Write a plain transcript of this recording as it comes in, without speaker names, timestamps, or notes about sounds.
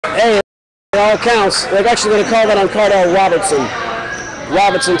Hey, it all counts. They're actually going to call that on Cardell Robertson.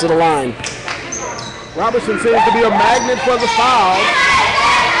 Robertson to the line. Robertson seems to be a magnet for the foul.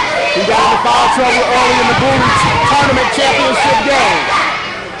 He got into foul trouble early in the Bulls tournament championship game.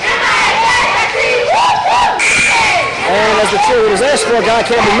 And as the cheerleaders asked for, Guy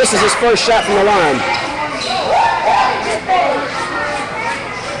Campbell misses his first shot from the line.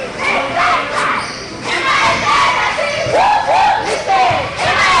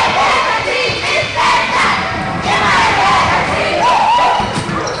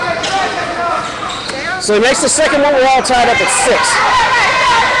 So he makes the second one. We're all tied up at 6.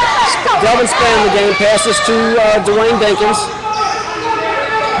 Delvin Spann the game, passes to Dwayne Dinkins.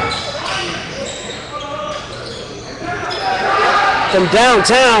 From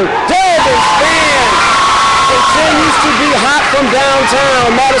downtown, Delvin Spann continues to be hot from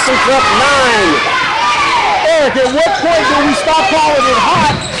downtown. Madison Prep 9. Eric, at what point do we stop calling it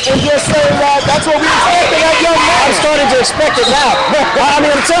hot and just say that that's what we expected that young man? I'm starting to expect it now. I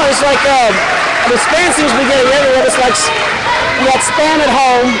mean, I'm telling you, it's like, Spann seems to be getting everywhere. It's like you got Spann at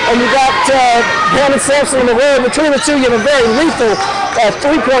home and you got Brandon Sampson on the road. Between the two, you have a very lethal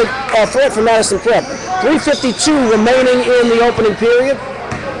three-point threat for Madison Prep. 3:52 remaining in the opening period.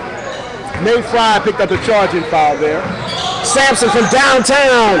 Nate Fry picked up the charging foul there. Sampson from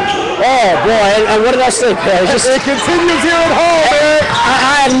downtown. Oh boy, and what did I say, Pat? It continues here at home, man.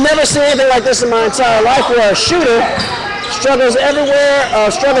 I have never seen anything like this in my entire life where a shooter struggles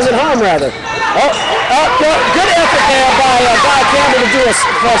everywhere, struggles at home rather. Good effort there by Guy Campbell to do a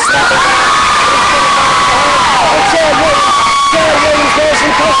slap. Chad Williams goes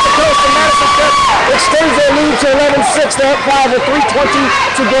from coast to coast, and Madison Prep extends their lead to 11-6. They're up 5 with 3:20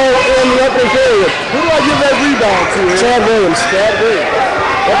 to go in the opening period. Who do I give that rebound to? Chad Williams.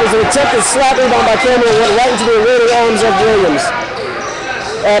 That was an attempted slap rebound by Campbell and went right into the awaiting arms of Williams.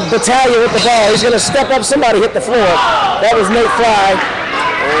 Battaglia with the ball. He's going to step up. Somebody hit the floor. That was Nate Fry.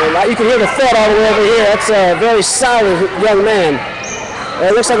 And you can hear the thud all the way over here. That's a very solid young man.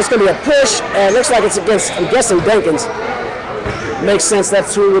 It looks like it's going to be a push. And it looks like it's against, I'm guessing, Dinkins. Makes sense.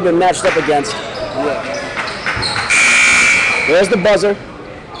 That's who we've been matched up against. Yeah. There's the buzzer.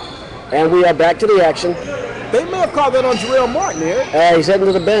 And we are back to the action. They may have called that on Jarrell Martin here. He's heading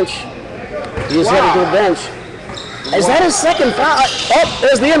to the bench. He's heading to the bench. Is that his second foul? Oh,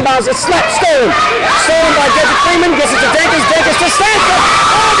 there's the inbounds. It's slapped. Stolen. Stolen by Dedrick Freeman. Gets it to Dinkins. Dinkins to Stanford.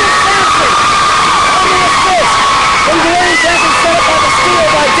 Oh, it's Stanford. On the assist. From Dwayne Dinkins set up by the steal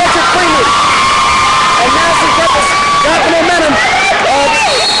by Dedrick Freeman. And Madison Prep got the momentum.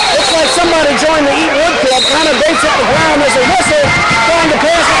 Looks like somebody joined the Eat Wood Club. Connor Bates hit the ground. There's a whistle. Trying to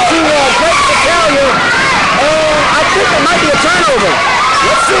pass it to Greg Battaglia. I think there might be a turnover.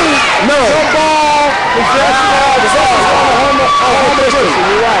 Let's see. No. Jump ball. You're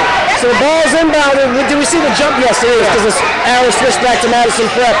right. So the ball's inbounded. Did we see the jump? Yes, it is, because this arrow switched back to Madison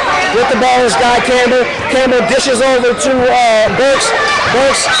Prep. With the ball is Guy Campbell. Campbell dishes over to Burks.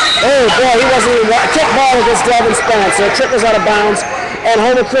 Burks, oh boy, he wasn't even kick ball against Delvin Spann. So it trickles out of bounds. And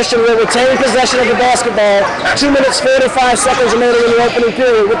Houma Christian will retain possession of the basketball. 2 minutes, 45 seconds remaining in the opening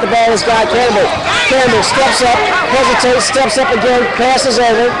period. With the ball is Guy Campbell. Campbell steps up, hesitates, steps up again, passes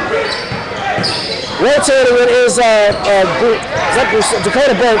over. Rotating it is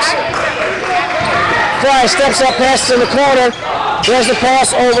Dakota Burks. Fry steps up, passes in the corner. There's the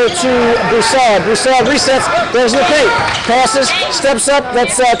pass over to Broussard. Broussard resets. There's the paint. Passes, steps up.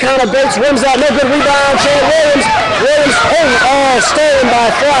 That's Connor Bates. Rims out. No good rebound. Chad Williams. Stolen by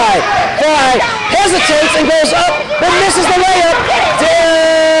Fry. Fry hesitates and goes up, but misses the layup.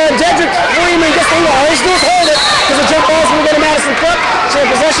 Dedrick Freeman gets the ball. He's going to hold it because the jump balls will go to Madison Prep. So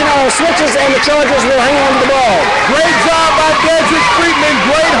possession on switches, and the Chargers will hang on to the ball. Great job by Dedrick Freeman.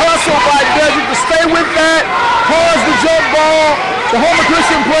 Great hustle by Dedrick to stay with that. Pause the jump ball. The Houma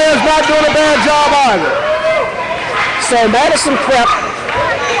Christian players not doing a bad job either. So Madison Prep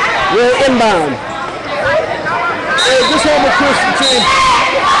will inbound. This Houma Christian team.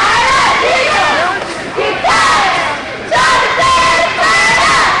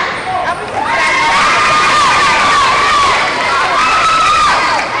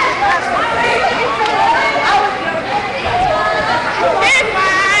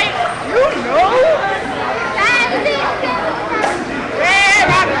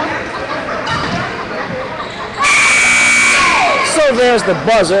 There's the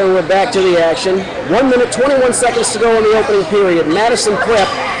buzzer, and we're back to the action. 1 minute, 21 seconds to go in the opening period. Madison Prep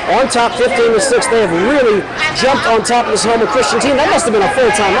on top 15-6. They have really jumped on top of this Houma Christian team. That must have been a full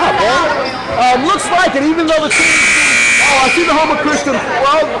timeout, man. Looks like it, even though the team, I see the Houma Christian,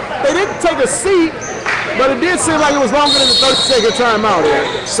 well, they didn't take a seat. but it did seem like it was longer than the 30-second timeout here.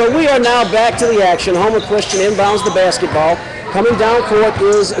 So we are now back to the action. Houma Christian inbounds the basketball. Coming down court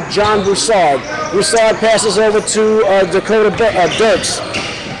is John Broussard. Broussard passes over to Dakota Dirks.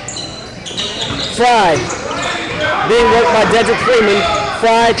 Fry being worked by Dedrick Freeman.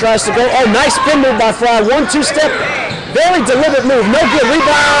 Fry tries to go. Oh, nice spin move by Fry. 1-2 step. Very deliberate move. No good.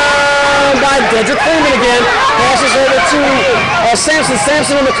 Rebound by Dedrick Freeman again. Passes over to Sampson.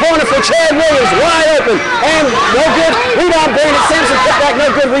 Sampson in the corner for Chad Williams. Wide open. And no good. Rebound. Brandon Sampson put back.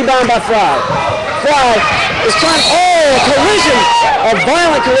 No good. Rebound by Fry. Fry is trying. Oh, a collision. A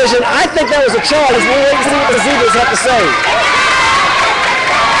violent collision. I think that was a charge. We'll wait and see what the Zebras have to say.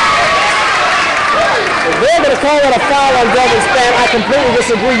 They're going to call it a foul on Delvin Spann. I completely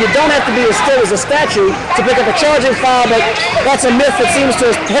disagree. You don't have to be as still as a statue to pick up a charging foul, but that's a myth that seems to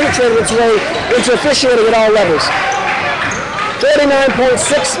have penetrated its way into officiating at all levels. 39.6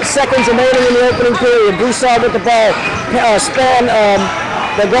 seconds remaining in the opening period. Broussard with the ball. Spann,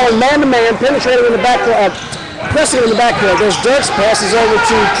 they're going man-to-man, penetrating in the backcourt, pressing in the backcourt. There's Dirks, passes over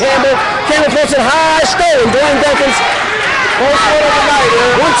to Campbell. Campbell puts it high, stolen. Dwayne Duncans. First one of the night.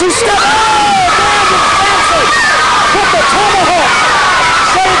 1-2 step. Put the tomahawk.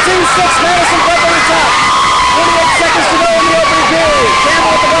 17-6, Madison up on the top. 28 seconds to go in the opening period.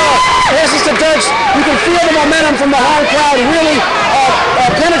 Campbell with the ball. Passes to Dirks. You can feel the momentum from the home crowd really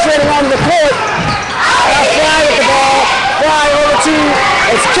penetrating onto the court. Fry with the ball. Fry over to,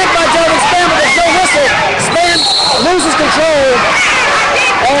 it's kicked by Delvin Spann, but there's no whistle. Spann loses control.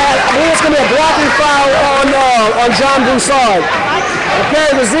 And I believe it's going to be a blocking foul on John Broussard.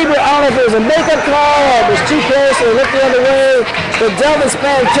 Okay, the Zebra, I don't know if it was a makeup call or it was too close or looked the other way. But Delvin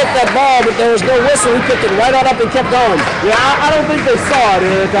Spann kicked that ball, but there was no whistle. He picked it right on up and kept going. Yeah, I don't think they saw it,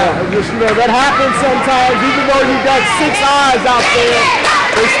 Eric. That happens sometimes. Even though you've got 6 eyes out there,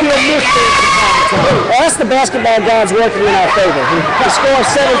 they still miss it. That's the basketball gods working in our favor. The score is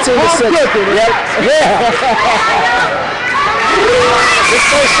 17-6. Yep. Yeah. This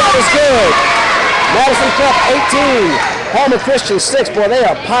first shot is good. Madison Cup 18. Houma Christian 6. Boy, they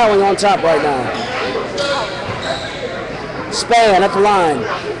are piling on top right now. Spann at the line.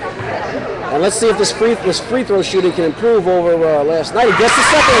 And let's see if this free throw shooting can improve over last night. He gets the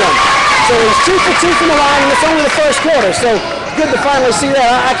second one. So he's 2 for 2 from the line, and it's only the first quarter. So good to finally see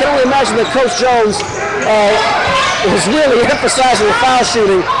that. I can only imagine that Coach Jones is really emphasizing the foul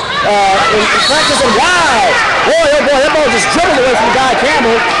shooting in practice. And wow! Boy, oh boy, that ball just dribbled away from Guy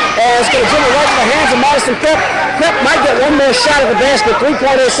Campbell. And it's going to dribble right to the hands of Madison Cup. Cup might get one more shot at the basket.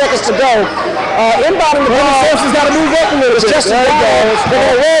 3.8 seconds to go. Inbounding the ball. Sampson's got to move up a little bit. Just there he goes. They're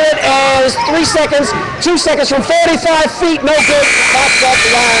going to roll it as 3 seconds. 2 seconds from 45 feet. No good. Pops off the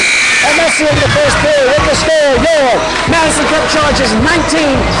line. And that's the end of the first period. With the score, your Madison Cup Chargers 19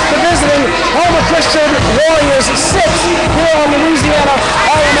 for visiting Houma Christian Warriors 6 here on Louisiana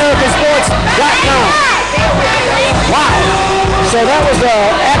All-AmericanSports.com. Wow. So that was an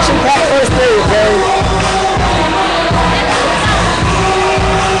action-packed first period, Barry.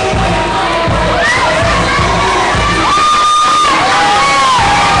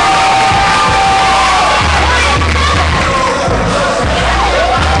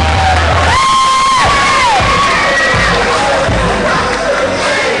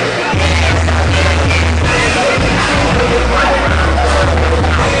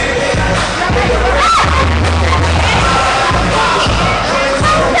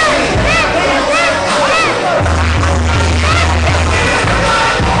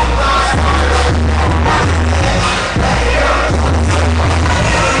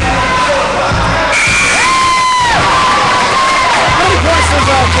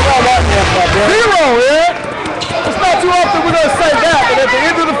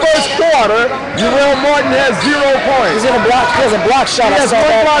 There's a block shot. He has 1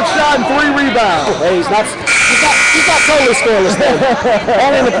 block shot and 3 rebounds. Hey, he's not totally scoreless then.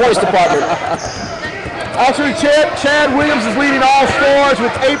 Only in the points department. Actually, Chad Williams is leading all scorers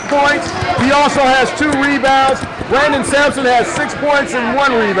with 8 points. He also has 2 rebounds. Brandon Sampson has 6 points and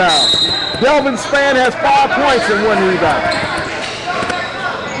 1 rebound. Delvin Spann has 5 points and 1 rebound.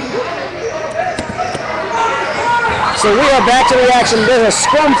 So we are back to the action. There's a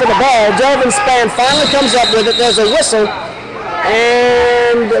scrum for the ball. Delvin Spann finally comes up with it. There's a whistle.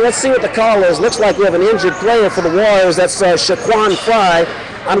 And let's see what the call is. Looks like we have an injured player for the Warriors. That's Shaquan Fry.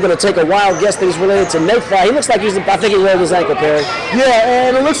 I'm going to take a wild guess that he's related to Nate Fry. He looks like I think he rolled his ankle, Perry. Yeah,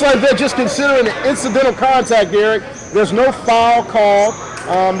 and it looks like they're just considering incidental contact, Derek. There's no foul called.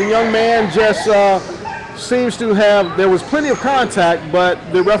 The young man just seems to have, there was plenty of contact, but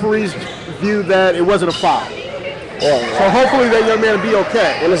the referees viewed that it wasn't a foul. So hopefully that young man will be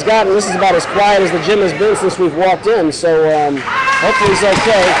okay. And this is about as quiet as the gym has been since we've walked in, so hopefully he's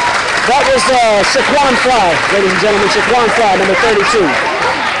okay. That was Shaquan Fry, ladies and gentlemen, Shaquan Fry, number 32.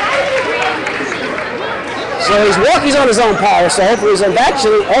 So he's on his own power, so hopefully he's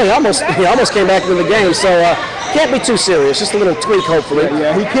actually, he almost came back into the game, so can't be too serious, just a little tweak hopefully.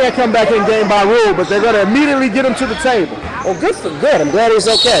 Yeah, he can't come back in game by rule, but they're going to immediately get him to the table. Well, good, I'm glad he's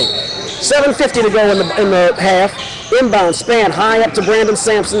okay. 7:50 to go in the half. Inbound, span, high up to Brandon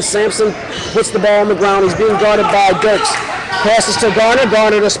Sampson. Sampson puts the ball on the ground. He's being guarded by Dirks. Passes to Garner.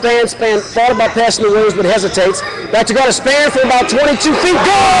 Garner to Span. Span thought about passing to Williams, but hesitates. Back to Garner. Span for about 22 feet.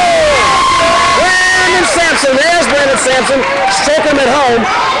 Goal! Brandon Sampson. There's Brandon Sampson. Stroke him at home.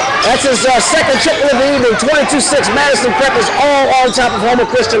 That's his second triple of the evening. 22-6. Madison Prep is all on top of Houma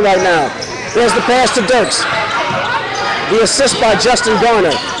Christian right now. There's the pass to Dirks. The assist by Justin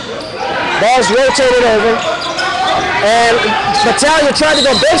Garner. Ball's rotated over. And Battaglia tried to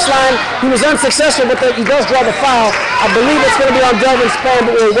go baseline. He was unsuccessful, but he does draw the foul. I believe it's going to be on Delvin Span,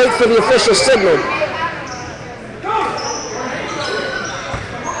 but we'll wait for the official signal.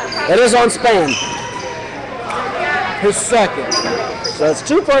 It is on Span. His second. So it's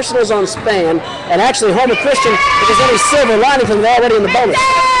two personals on Span, and actually Houma Christian, if there's any silver lining from them, already in the bonus.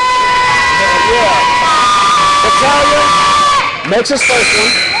 Battaglia makes his first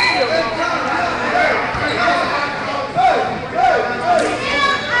one.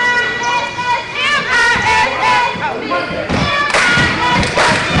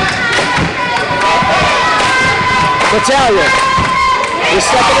 Battaglia, his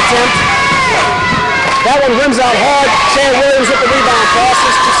second attempt. That one rims out hard. Chad Williams with the rebound.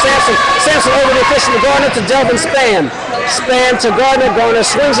 Passes to Sampson. Sampson over the official to Garner to Delvin Span. Span to Garner. Garner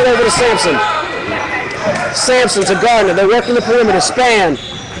swings it over to Sampson. Sampson to Garner. They're working the perimeter. Span.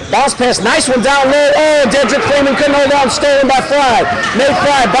 Bounce pass. Nice one down low. Oh, Dedrick Freeman couldn't hold on. Stolen by Fry. Nate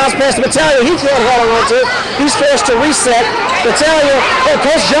Fry. Bounce pass to Battaglia. He can't hold on to it. He's forced to reset. Battaglia. Oh,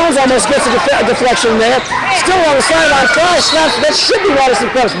 Coach Jones almost gets a deflection there. Still on the sideline. Fry snaps. That should be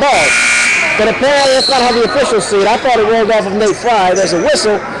Madison Prep's ball. But apparently that's not how the officials see it. I thought it rolled off of Nate Fry. There's a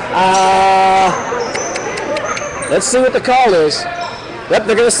whistle. Let's see what the call is. Yep,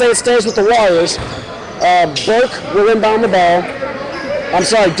 they're going to say it stays with the Warriors. Burke will inbound the ball. I'm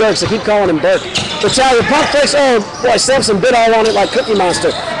sorry, Dirks. I keep calling him Burke. Battaglia pump fakes. Oh, boy, Sampson bit all on it like Cookie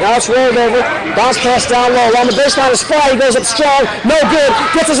Monster. Now it's rolled over. Bounce pass down low. On the baseline is Fry. He goes up strong. No good.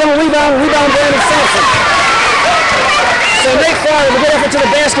 Gets his own rebound. Rebound Brandon Sampson. So Nate Fry with a good effort to the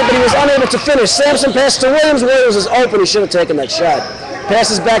basket, but he was unable to finish. Sampson passes to Williams. Williams is open. He should have taken that shot.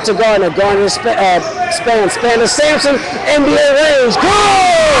 Passes back to Garner. Garner to Span to Sampson. NBA range.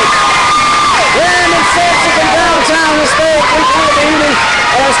 Good! Brandon Sampson from downtown. His third three-point of the evening.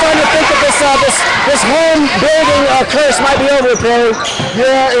 And I'm starting to think that this home building curse might be over, Perry.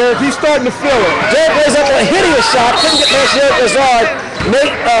 Yeah, Eric, he's starting to feel it. Dirk lays up a hideous shot. Couldn't get past Eric Lazard.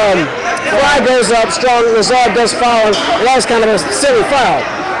 Nate Fry goes up strong. Lazard does foul. And that was kind of a silly foul.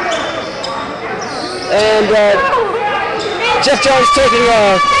 And Jeff Jones taking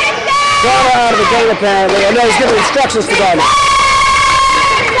Garner out of the game apparently. I know he's giving instructions to Garner.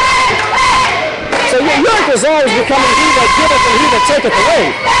 So Eric Lazard is becoming he that giveth and he that taketh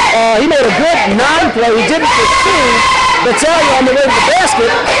away. He made a good 9 play. He didn't pursue Battaglia on the way to the basket.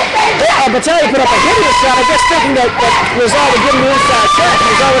 Battaglia put up a hideous shot, I guess thinking that Lazard would give him the inside track.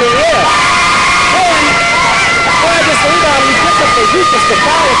 He was already in the air. Then, Fry gets the rebound and he picks up the weakest of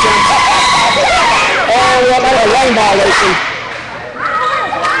foul attempts. And we have a lane violation.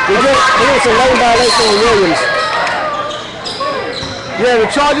 We think it's a lane violation on Williams. Yeah, the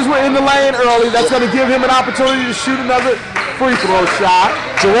Chargers were in the lane early. That's going to give him an opportunity to shoot another free throw shot.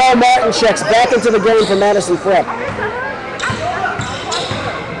 Jarrell Martin checks back into the game for Madison Prep.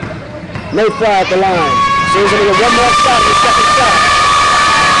 Nate Fry at the line. So he's going to get one more shot in the second shot.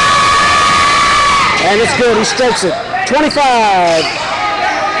 And it's good. He strokes it. 25-8.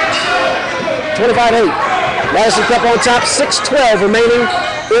 Madison Prep on top. 6:12 remaining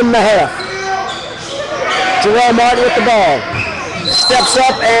in the half. Jarrell Martin with the ball. Steps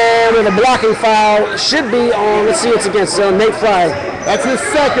up and with a blocking foul. Should be on, let's see, it's against Nate Fry. That's his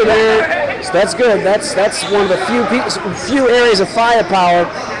second, man. So that's good. That's one of the few areas of firepower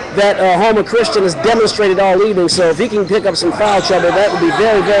that Houma Christian has demonstrated all evening. So if he can pick up some foul trouble, that would be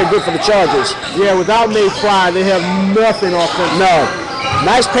very, very good for the Chargers. Yeah, without Nate Fry, they have nothing offensive. No.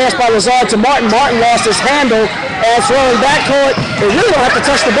 Nice pass by Lazard to Martin. Martin lost his handle and throwing backcourt. They really don't have to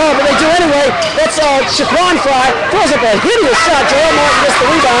touch the ball, but they do anyway. That's Shaquan Fry. Throws up a hideous shot. Jarrell Martin gets the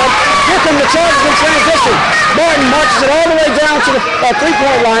rebound. He Here come the Chargers in transition. Martin marches it all the way down to the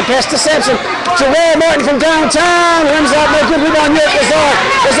three-point line. Pass to Sampson. Terrell Martin from downtown. Rims out, no good. Rebound, York Lazard.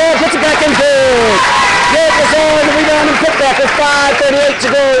 Lazard puts it back in good. York Lazard, the rebound and putback with 5:38 to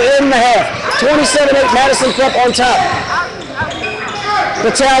go in the half. 27-8, Madison Prep on top.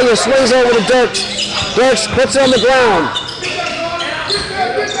 Battaglia swings over to Dirks. Dirks puts it on the ground.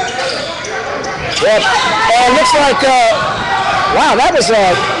 Yep. Looks like, wow, that was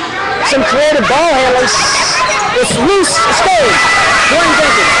some creative ball handling. It's loose. It's gold. Dwayne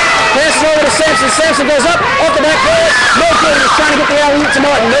Jenkins passes over to Sampson. Sampson goes up, off the backboard. No good. He's trying to get the alley-oop to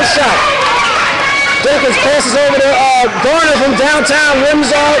Martin. No shot. Jenkins passes over to Garner from downtown.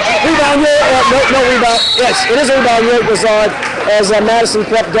 Rims out. Rebound. No rebound. Yes, it is a rebound. York Lazard as Madison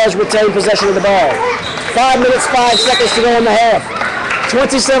Prep does retain possession of the ball. 5 minutes, 5 seconds to go in the half.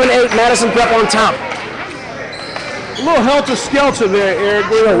 27-8, Madison Prep on top. A little helter-skelter there, Eric.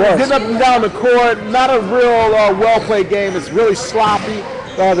 Getting up and down the court. Not a real well-played game. It's really sloppy.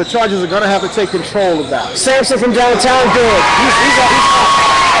 The Chargers are going to have to take control of that. Sampson from downtown, good.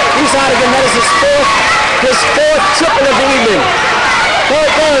 He's out again. That is his fourth triple of the evening. Third.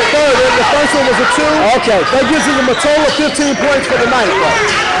 The first one was a 2. Okay. That gives him a total of 15 points for the night, though.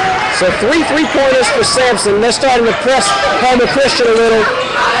 So 3 3-pointers for Sampson. They're starting to press Houma Christian a little.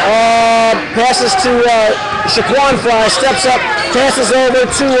 Passes to Shaquan Fry, steps up, passes over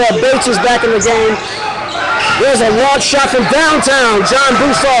to Bates, who's back in the game. There's a launch shot from downtown, John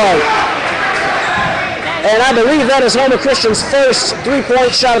Broussard. And I believe that is Houma Christian's first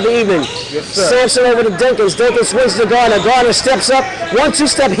 3-point shot of the evening. Yes, sir. Sampson over to Dinkins. Dinkins swings to Garner. Garner steps up. 1-2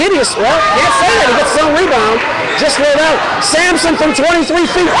 step hideous. Well, can't say that. He gets his own rebound. Just rolled out. Sampson from 23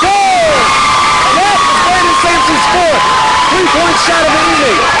 feet. Goal! That is Brandon Sampson's fourth 3-point shot of the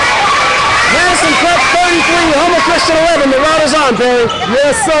evening. Madison Prep 33, Houma Christian 11. The route is on, Barry.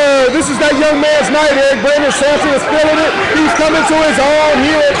 Yes, sir. This is that young man's night, Eric. Brandon Sampson is feeling it. He's coming to his own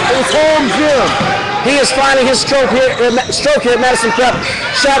here at his home gym. He is finding his stroke here at Madison Prep.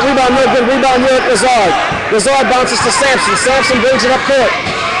 Shot, rebound, no good. Rebound, York Lazard. Lazard bounces to Sampson. Sampson brings it up court.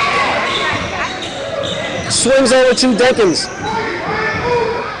 Swings over to Dinkins.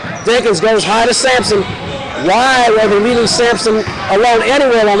 Dinkins goes high to Sampson. Why were they leaving Sampson alone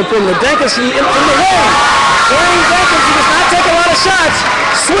anywhere on the perimeter? Dinkins in the lane. Dwayne Dinkins, he does not take a lot of shots.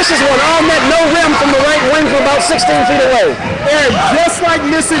 Swishes one on net, no rim from the right wing from about 16 feet away. And just like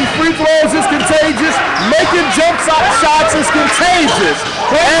missing free throws is contagious, making jump shots is contagious.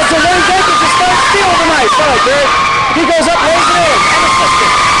 As Dwayne Dinkins is third steal of the night. Right, Derek. He goes up, lays it in, and assists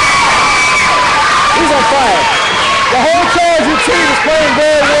it. He's on fire. The whole Charger team is playing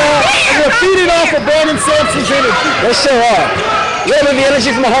very well, and they're feeding off of Brandon Sampson's energy. They sure are. A little bit of the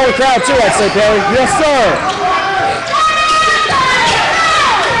energy from the whole crowd, too, I'd say, Perry. Yes, sir.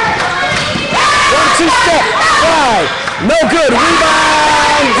 1-2 step. Fly. No good.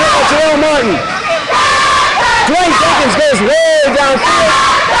 Rebound. Terrell Martin. Dwayne Dinkins goes way downfield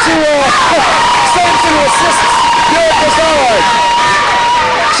to Sampson, who assists York Lazard.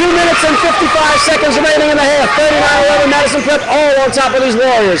 2 minutes and 55 seconds remaining in the half. 39-11, Madison Prep all on top of these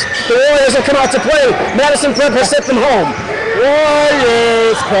Warriors. The Warriors have come out to play. Madison Prep has sent them home.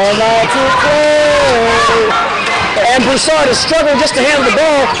 Warriors come out to play. And Broussard is struggling just to handle the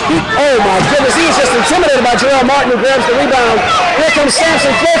ball. Oh my goodness, he's just intimidated by Terrell Martin, who grabs the rebound. Here comes Sampson,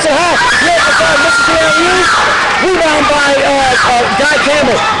 floats it high. York Lazard misses the alley-oop. Rebound by Guy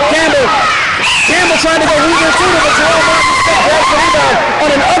Campbell. Campbell trying to go weaver too, but Terrell Martin grabs the rebound on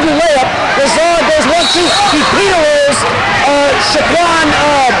an ugly layup. Lazard goes 1-2. He Peter rolls Shaquan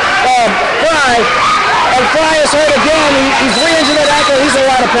Fry. And Fry is hurt again. He's re-injured that ankle. He's in a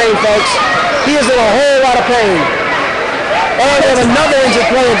lot of pain, folks. He is in a whole lot of pain. And we have another injured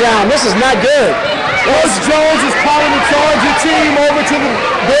player down. This is not good. Coach Jones is calling the Charger team over to the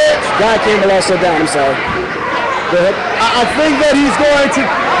bench. Guy Campbell also down. I'm sorry. Go ahead. I think that he's going to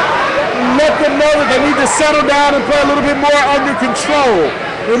let them know that they need to settle down and play a little bit more under control.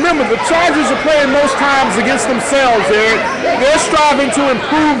 Remember, the Chargers are playing most times against themselves, Eric. They're striving to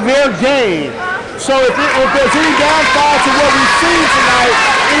improve their game. So if there's any downfall to what we've seen tonight,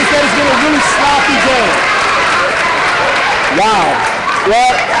 it's that it's been a really sloppy game. Wow.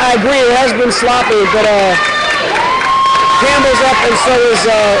 Well, I agree. It has been sloppy, but Campbell's up and so is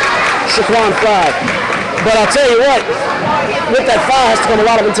Shaquan Fry. But I'll tell you what, with that foul has to come a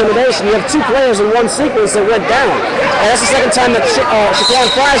lot of intimidation. You have 2 players in one sequence that went down. And that's the second time that Shaquan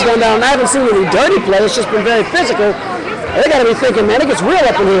Fry's gone down. And I haven't seen any dirty play. It's just been very physical. They got to be thinking, man, it gets real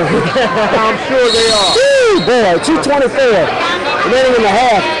up in here. I'm sure they are. Woo, boy, 2:24 remaining in the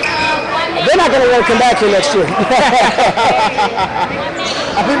half. They're not going to want to come back here next year.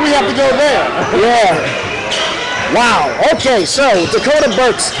 I think we have to go there. Yeah. Wow. Okay, so Dakota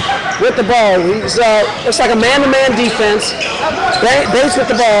Burks with the ball. He's looks like a man-to-man defense. Bates with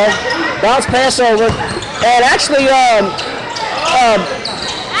the ball. Bounce pass over. And actually,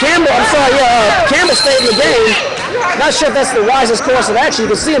 Campbell stayed in the game. Not sure if that's the wisest course of action.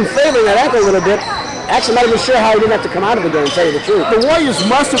 You can see him favoring that ankle a little bit. Actually, not even sure how he didn't have to come out of the game, to tell you the truth. The Warriors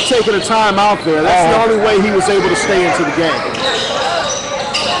must have taken a time out there. That's the only way he was able to stay into the game.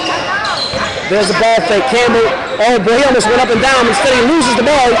 There's the ball fake. Campbell, oh boy, he almost went up and down. Instead, he loses the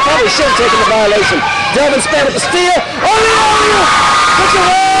ball. He probably should have taken the violation. Delvin Spann with the steal. Oh, no! Puts it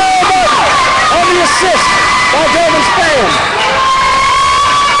way on the assist by Delvin Spann.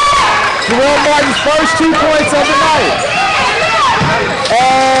 Jerome Martin's first 2 points of the night.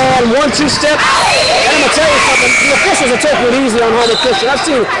 And 1-2 step. And I'm going to tell you something. The officials are taking it easy on Houma Christian. I've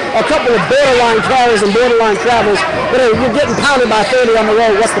seen a couple of borderline carries and borderline travels. But hey, you're getting pounded by 30 on the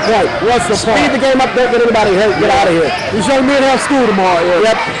road. What's the point? Speed the game up. Don't get anybody hurt. Get out of here. These young men have school tomorrow.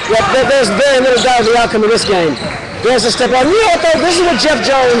 Yeah. Yep. There's very little doubt of the outcome of this game. There's a step on. You know what, though? This is what Jeff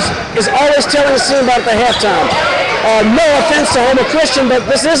Jones is always telling us about at the halftime. No offense to Houma Christian, but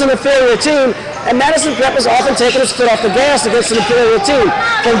this is an inferior team. And Madison Prep has often taken its foot off the gas against an inferior team.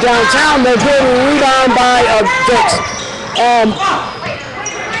 From downtown, they're good rebound by Dirks.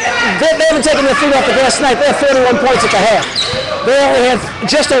 They haven't taken their foot off the gas tonight. They have 41 points at the half. They only have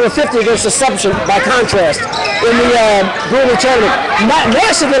just over 50 against Assumption, by contrast, in the Brewery tournament.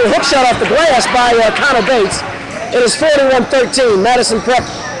 Massive little hook shot off the glass by Connor Bates. It is 41-13. Madison Prep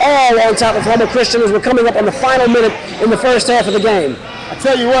all on top of Houma Christian as we're coming up on the final minute in the first half of the game. I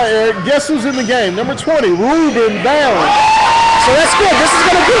tell you what, Eric, guess who's in the game? Number 20, Ruben Barron. So that's good. This is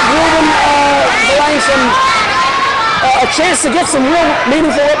going to give Ruben a chance to get some real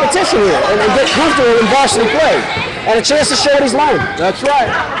meaningful repetition here and get comfortable in varsity play. And a chance to show what he's learned. That's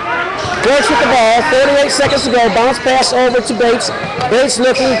right. Burks with the ball, 38 seconds to go. Bounce pass over to Bates. Bates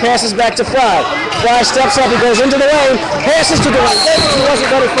looking, passes back to Fry. Fry steps up, he goes into the lane, passes to Dwayne. Bates, he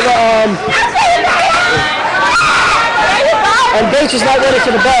wasn't ready for the and Bates was not ready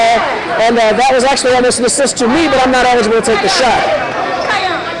for the ball, and that was actually almost an assist to me, but I'm not eligible to take the shot.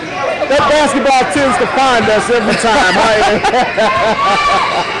 That basketball tends to find us every time.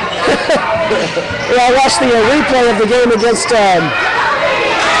 I watched the replay of the game against Dwayne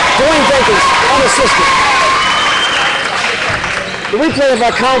Jenkins, unassisted. The replay of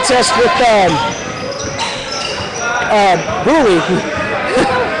our contest with Brewery.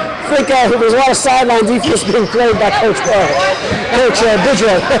 I think there was a lot of sideline defense being played by Coach Boudreaux.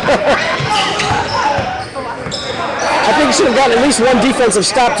 I think he should have gotten at least one defensive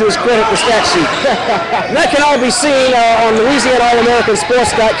stop to his credit for stat sheet. And that can all be seen on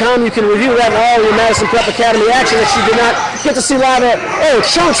LouisianaAllAmericanSports.com. You can review that and all your Madison Prep Academy action that you did not get to see live. Oh,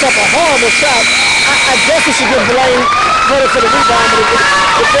 chunks up a horrible shot. I guess we should give Blaine credit for the rebound, but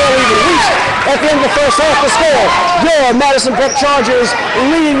it barely even reached. At the end of the first half, the score, your Madison Prep Chargers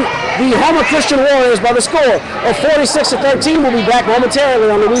leading the Houma Christian Warriors by the score of 46-13. We'll be back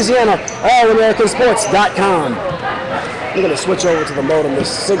momentarily on LouisianaAllAmericanSports.com. We're going to switch over to the modem. This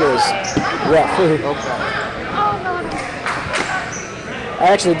signal is rough.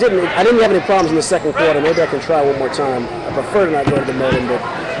 I didn't have any problems in the second quarter. Maybe I can try one more time. I prefer to not go to the modem, but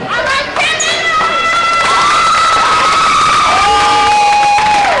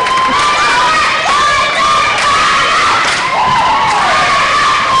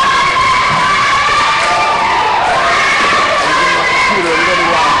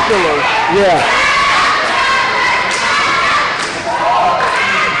yeah.